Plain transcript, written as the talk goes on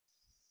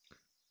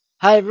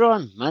Hi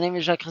everyone, my name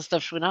is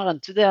Jean-Christophe,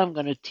 and today I'm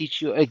going to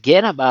teach you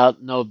again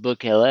about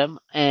NotebookLM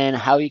and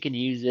how you can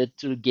use it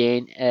to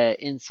gain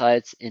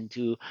insights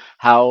into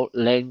how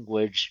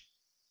large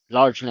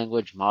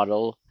language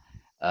model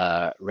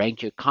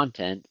rank your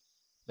content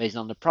based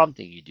on the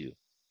prompting you do.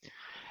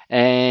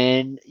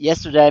 And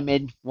yesterday I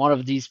made one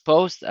of these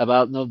posts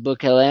about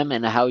NotebookLM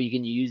and how you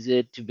can use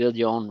it to build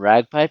your own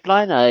RAG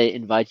pipeline. I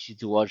invite you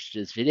to watch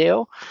this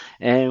video.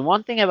 And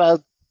one thing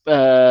about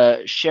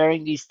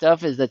sharing these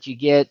stuff is that you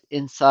get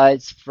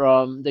insights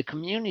from the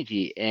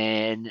community.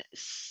 And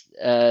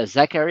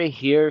Zachary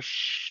here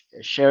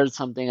shared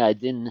something I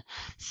didn't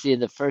see in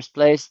the first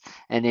place,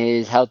 and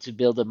is how to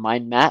build a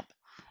mind map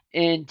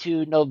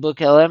into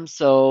NotebookLM.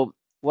 So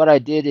what I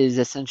did is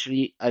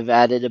essentially I've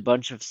added a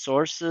bunch of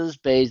sources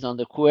based on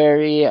the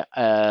query.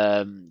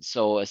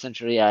 So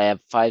essentially I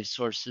have 5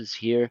 sources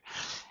here.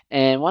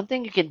 And one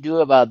thing you can do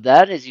about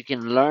that is you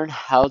can learn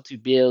how to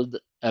build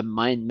a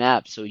mind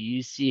map. So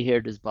you see here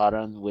this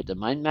button with the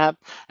mind map.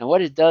 And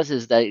what it does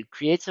is that it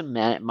creates a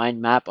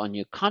mind map on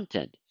your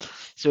content.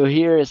 So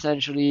here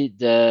essentially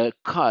the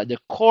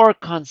core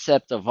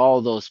concept of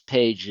all those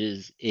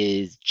pages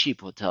is cheap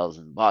hotels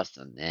in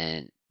Boston.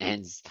 And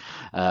hence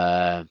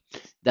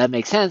that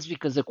makes sense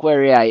because the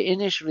query I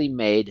initially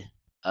made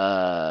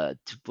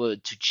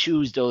to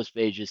choose those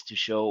pages to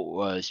show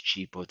was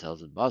cheap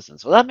hotels in Boston.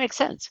 So that makes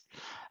sense.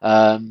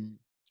 Um,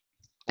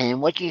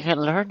 and what you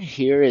can learn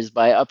here is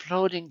by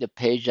uploading the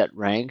page that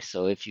ranks.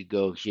 So if you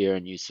go here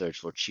and you search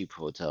for cheap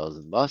hotels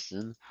in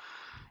Boston,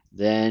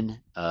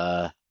 then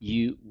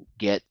you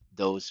get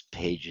those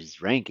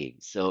pages ranking.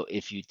 So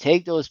if you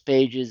take those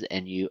pages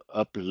and you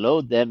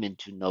upload them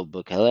into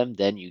NotebookLM,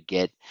 then you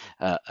get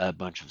a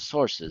bunch of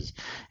sources.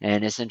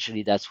 And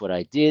essentially that's what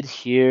I did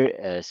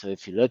here. So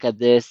if you look at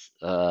this,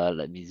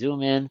 let me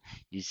zoom in,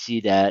 you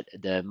see that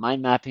the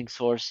mind mapping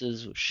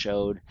sources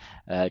showed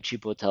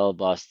Cheap Hotel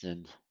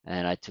Boston,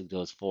 and I took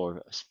those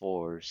four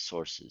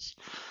sources.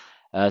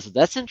 So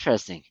that's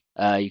interesting.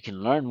 You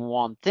can learn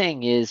one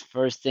thing is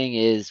first thing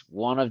is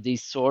one of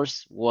these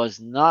source was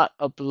not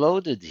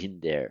uploaded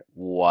in there.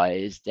 Why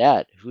is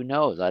that? Who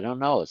knows? I don't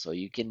know. So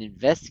you can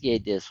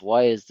investigate this.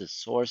 Why is the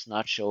source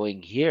not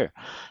showing here?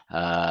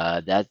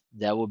 That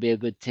would be a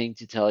good thing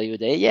to tell you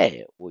that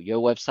yeah, well, your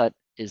website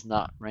is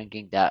not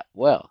ranking that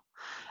well.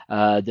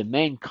 The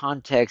main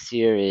context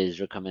here is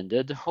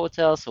recommended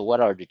hotels. So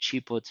what are the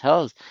cheap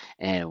hotels?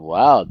 And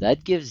wow,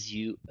 that gives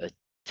you a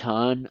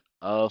ton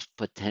of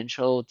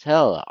potential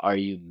hotel. Are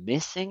you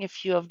missing a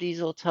few of these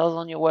hotels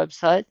on your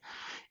website?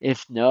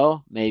 If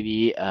no,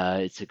 maybe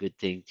it's a good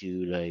thing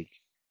to like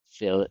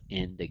fill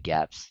in the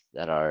gaps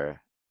that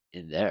are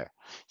in there.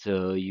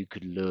 So you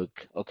could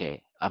look,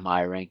 okay, am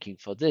I ranking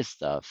for this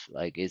stuff?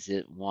 Like, is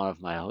it one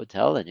of my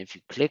hotel? And if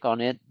you click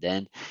on it,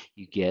 then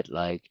you get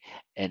like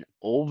an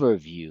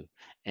overview.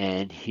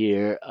 And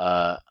here,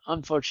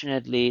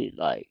 unfortunately,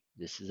 like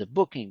this is a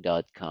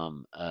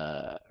booking.com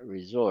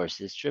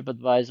resource. Is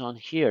TripAdvisor on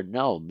here?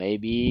 No,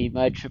 maybe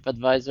my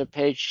TripAdvisor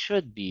page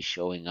should be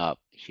showing up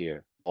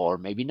here, or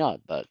maybe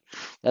not, but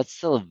that's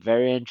still a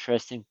very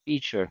interesting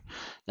feature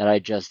that I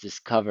just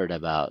discovered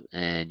about.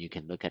 And you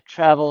can look at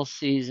travel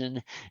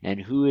season and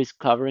who is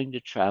covering the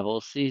travel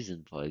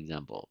season, for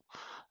example.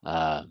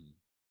 Um,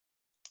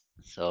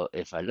 so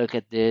if I look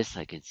at this,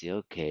 I can see,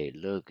 okay,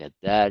 look at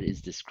that.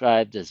 It's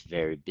described as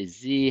very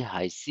busy,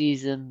 high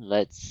season.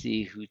 Let's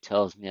see who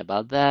tells me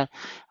about that.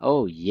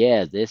 Oh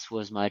yeah, this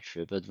was my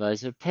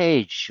TripAdvisor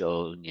page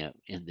showing up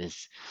in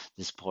this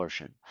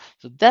portion.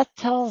 So that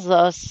tells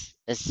us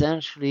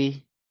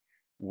essentially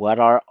what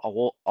are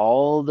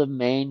all the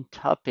main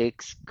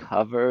topics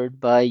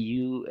covered by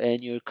you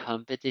and your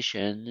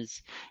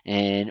competitions,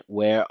 and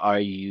where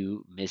are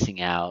you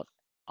missing out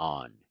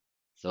on?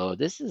 So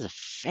this is a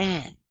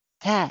fantastic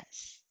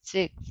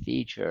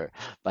feature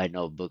by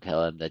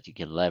NotebookLM that you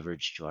can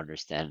leverage to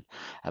understand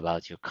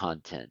about your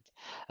content.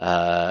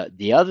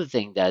 The other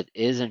thing that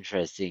is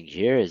interesting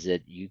here is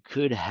that you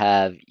could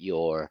have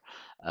your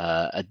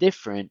a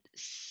different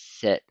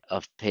set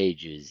of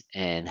pages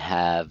and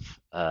have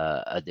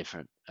a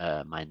different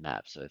mind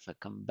map. So if I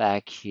come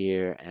back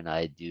here and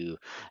I do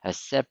a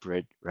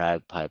separate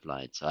RAG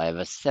pipeline, so I have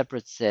a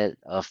separate set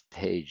of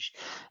page,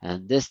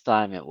 and this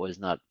time it was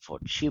not for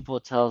cheap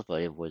hotels,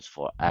 but it was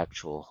for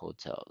actual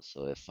hotels.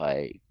 So if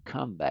I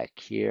come back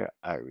here,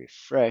 I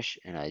refresh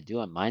and I do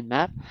a mind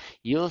map,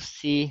 you'll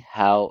see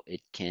how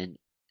it can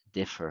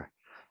differ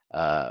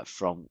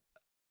from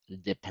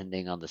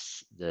depending on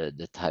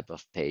the type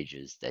of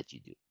pages that you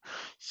do.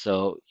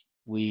 So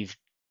we've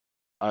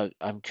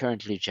I'm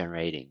currently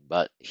generating,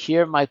 but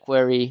here my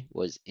query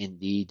was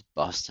indeed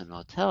Boston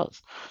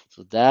hotels.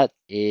 So that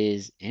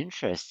is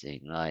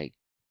interesting. Like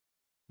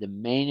the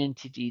main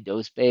entity,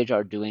 those pages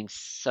are doing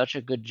such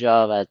a good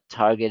job at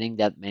targeting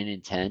that main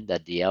intent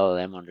that the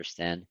LLM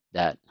understand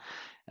that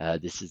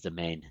this is the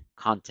main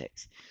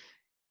context.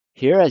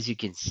 Here, as you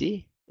can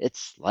see,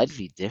 it's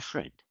slightly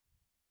different.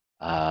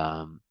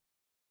 Um,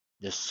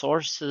 the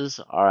sources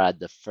are at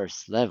the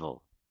first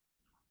level.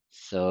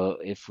 So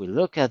if we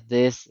look at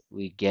this,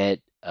 we get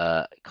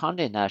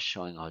Condé Nast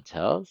showing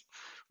hotels.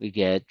 We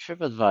get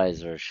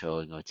TripAdvisor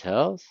showing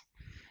hotels.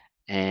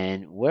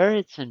 And where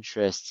it's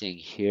interesting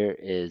here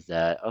is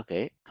that,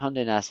 okay,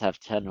 Condé Nast have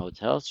 10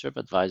 hotels,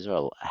 TripAdvisor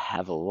will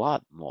have a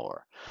lot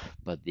more.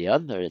 But the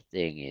other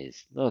thing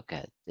is, look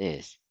at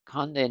this.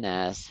 Condé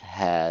Nast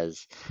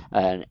has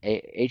an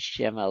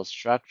HTML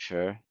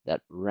structure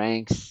that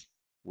ranks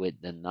with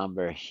the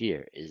number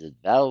here. Is it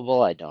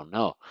valuable? I don't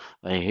know.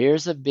 But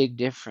here's a big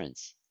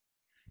difference.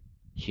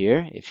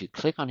 Here, if you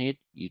click on it,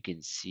 you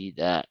can see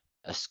that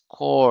a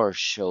score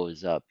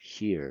shows up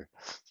here.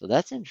 So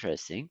that's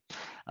interesting.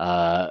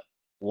 Uh,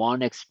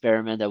 one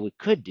experiment that we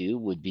could do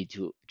would be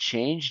to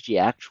change the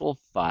actual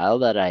file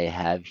that I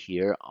have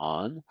here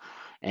on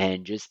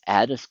and just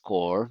add a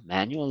score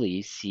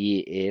manually, see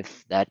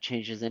if that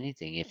changes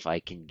anything, if I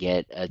can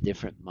get a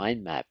different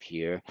mind map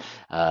here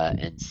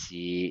and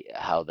see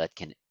how that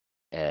can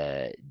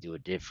do a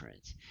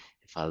difference.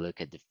 If I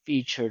look at the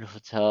featured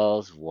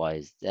hotels, why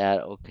is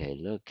that? Okay,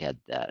 look at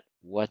that.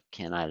 What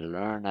can I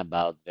learn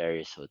about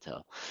various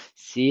hotels?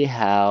 See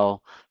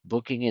how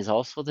booking is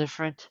also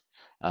different?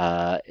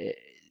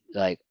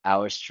 Like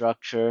our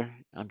structure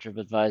on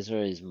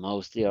TripAdvisor is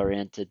mostly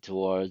oriented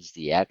towards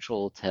the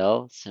actual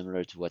hotel,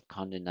 similar to what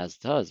Condé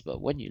Nast does.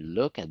 But when you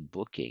look at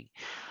booking,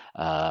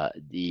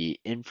 the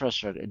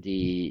infrastructure,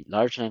 the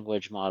large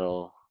language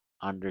model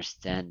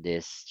understand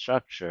this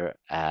structure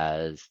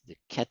as the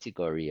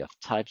category of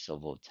types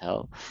of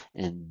hotel,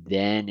 and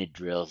then it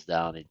drills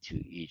down into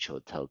each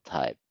hotel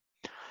type.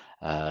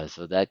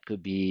 So that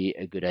could be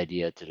a good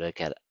idea to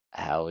look at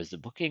how is the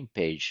booking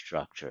page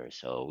structure.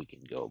 So we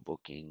can go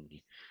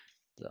booking.com,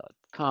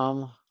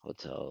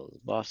 hotels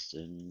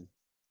Boston.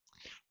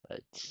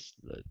 Let's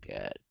look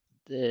at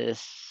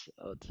this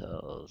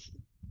hotels,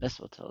 best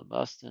hotel in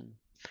Boston.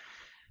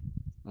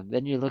 And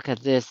then you look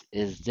at this,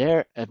 is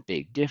there a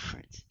big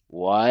difference?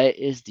 Why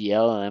is the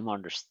LLM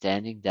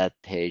understanding that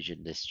page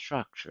in this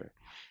structure?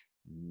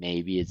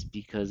 Maybe it's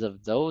because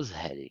of those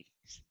headings.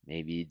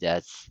 Maybe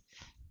that's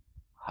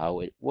how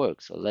it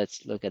works. So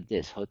let's look at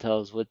this,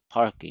 hotels with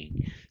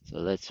parking. So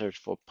let's search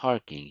for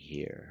parking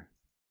here.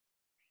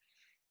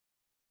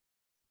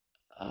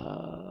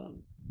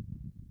 Um,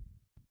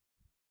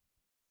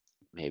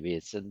 Maybe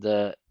it's in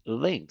the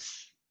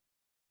links.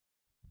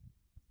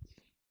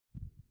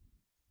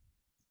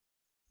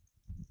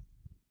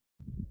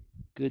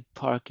 Good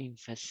parking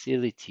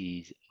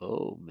facilities.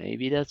 Oh,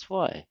 maybe that's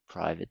why.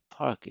 Private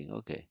parking.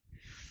 Okay.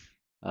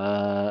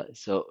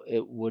 So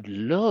it would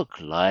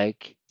look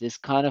like this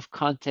kind of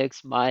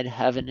context might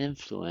have an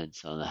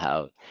influence on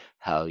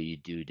how you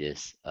do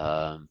this.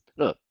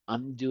 Look,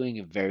 I'm doing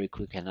a very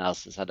quick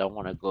analysis. I don't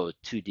want to go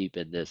too deep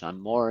in this. I'm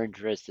more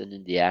interested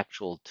in the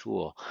actual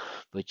tool,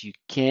 but you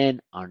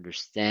can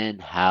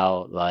understand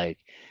how like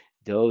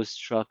those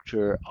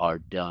structure are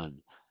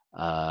done.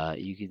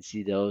 You can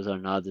see those are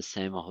not the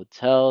same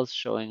hotels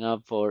showing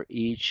up for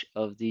each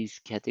of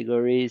these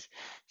categories.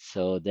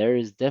 So there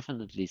is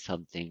definitely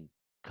something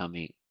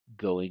coming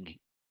going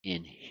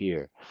in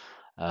here.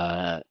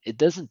 It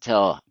doesn't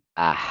tell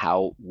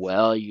how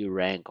well you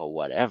rank or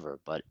whatever,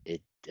 but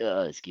it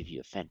does give you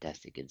a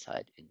fantastic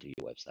insight into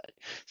your website.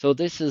 So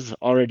this is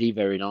already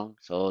very long.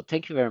 So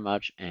thank you very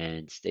much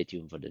and stay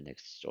tuned for the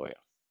next tutorial.